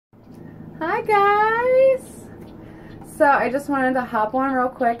Hi guys! So I just wanted to hop on real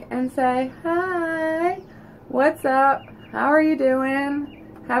quick and say hi. What's up? How are you doing?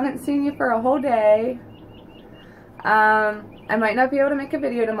 Haven't seen you for a whole day. I might not be able to make a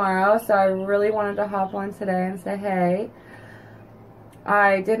video tomorrow, so I really wanted to hop on today and say hey.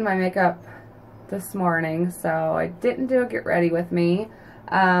 I did my makeup this morning, so I didn't do a get ready with me.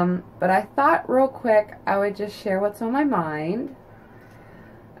 But I thought real quick I would just share what's on my mind.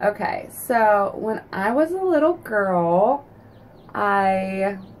 Okay, so when I was a little girl,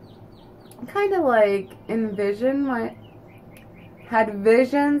 I kind of like had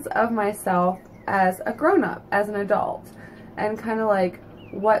visions of myself as a grown-up, as an adult, and kind of like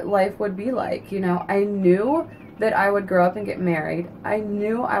what life would be like. You know, I knew that I would grow up and get married. I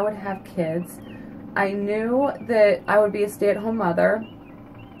knew I would have kids. I knew that I would be a stay-at-home mother.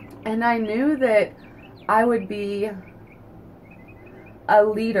 And I knew that I would be a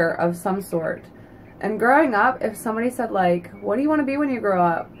leader of some sort. And growing up, if somebody said like, what do you want to be when you grow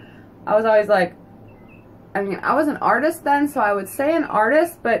up? I was always like, I mean, I was an artist then, so I would say an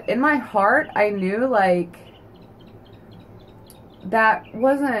artist, but in my heart, I knew like that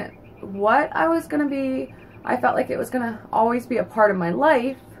wasn't what I was going to be. I felt like it was going to always be a part of my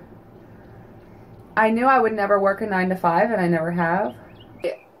life. I knew I would never work a 9-to-5, and I never have.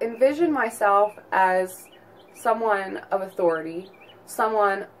 Envision myself as someone of authority,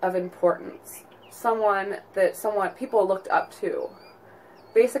 someone of importance, someone that people looked up to.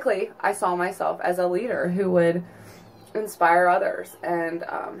 Basically, I saw myself as a leader who would inspire others and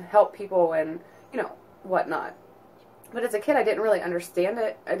help people and, you know, whatnot. But as a kid, I didn't really understand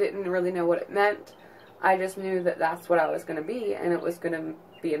it. I didn't really know what it meant. I just knew that that's what I was going to be, and it was going to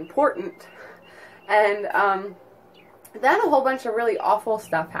be important. And then a whole bunch of really awful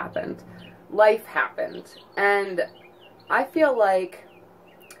stuff happened. Life happened. And I feel like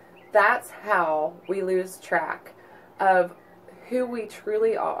that's how we lose track of who we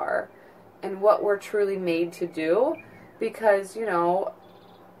truly are and what we're truly made to do. Because, you know,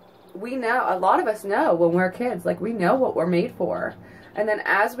 we know, a lot of us know when we're kids, like we know what we're made for. And then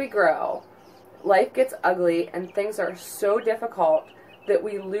as we grow, life gets ugly and things are so difficult that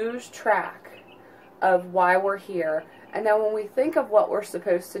we lose track of why we're here. And then when we think of what we're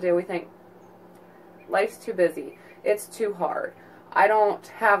supposed to do, we think, life's too busy. It's too hard. I don't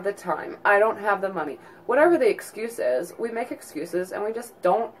have the time. I don't have the money. Whatever the excuse is, we make excuses and we just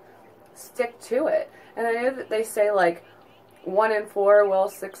don't stick to it. And I know that they say like 1 in 4 will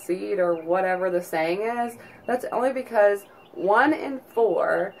succeed or whatever the saying is. That's only because 1 in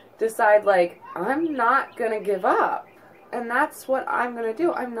 4 decide like, I'm not going to give up. And that's what I'm going to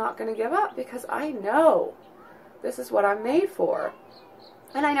do. I'm not going to give up because I know this is what I'm made for.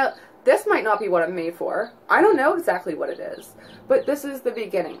 And I know this might not be what I'm made for. I don't know exactly what it is. But this is the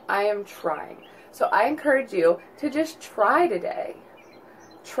beginning. I am trying. So I encourage you to just try today.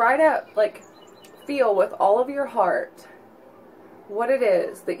 Try to like feel with all of your heart what it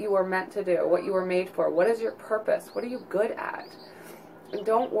is that you were meant to do, what you were made for. What is your purpose? What are you good at? And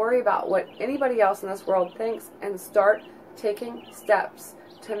don't worry about what anybody else in this world thinks, and start taking steps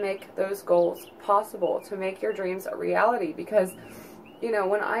to make those goals possible, to make your dreams a reality. Because, you know,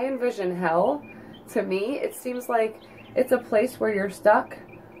 when I envision hell, to me, it seems like it's a place where you're stuck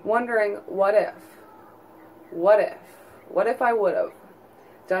wondering, what if? What if? What if I would have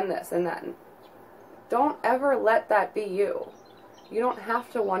done this and that? Don't ever let that be you. You don't have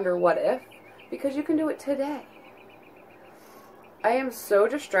to wonder what if, because you can do it today. I am so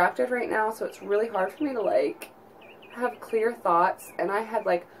distracted right now, so it's really hard for me to like have clear thoughts, and I had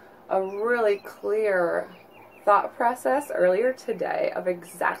like a really clear thought process earlier today of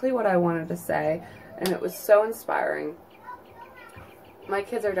exactly what I wanted to say, and it was so inspiring. My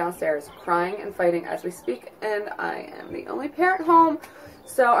kids are downstairs crying and fighting as we speak, and I am the only parent home,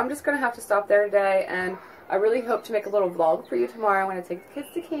 so I'm just going to have to stop there today, and I really hope to make a little vlog for you tomorrow when I take the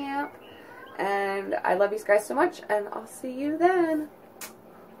kids to camp. And I love you guys so much, and I'll see you then.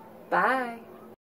 Bye.